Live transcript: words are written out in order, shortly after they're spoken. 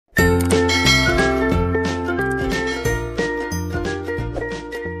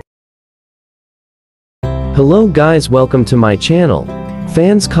Hello guys, welcome to my channel.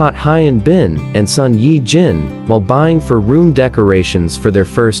 Fans caught Hyun Bin and son Yejin while buying for room decorations for their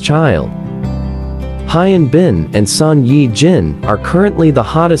first child. Hyun Bin and son Yejin are currently the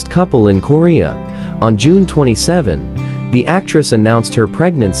hottest couple in Korea. On June 27, the actress announced her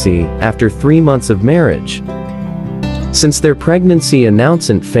pregnancy after 3 months of marriage. Since their pregnancy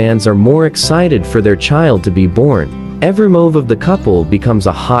announcement, fans are more excited for their child to be born. Every move of the couple becomes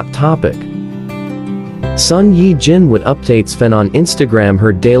a hot topic. Son Yejin would updates fan on Instagram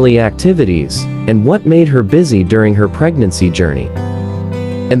her daily activities and what made her busy during her pregnancy journey.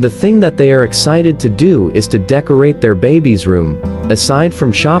 And the thing that they are excited to do is to decorate their baby's room. Aside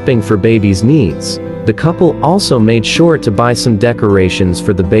from shopping for baby's needs, the couple also made sure to buy some decorations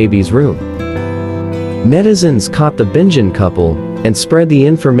for the baby's room. Netizens caught the Binjin couple and spread the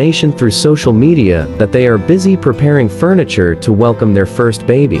information through social media that they are busy preparing furniture to welcome their first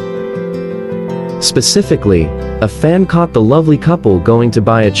baby. Specifically, a fan caught the lovely couple going to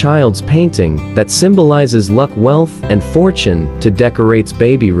buy a child's painting that symbolizes luck, wealth, and fortune to decorate's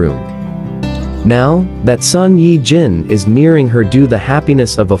baby room. Now that son Yejin is nearing her due, the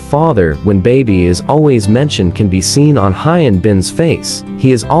happiness of a father when baby is always mentioned can be seen on Hyun Bin's face.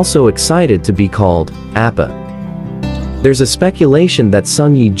 He is also excited to be called Appa. There's a speculation that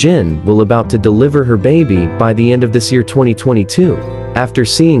son Yejin will about to deliver her baby by the end of this year 2022. After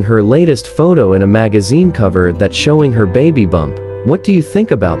seeing her latest photo in a magazine cover that's showing her baby bump. What do you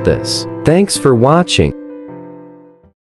think about this? Thanks for watching.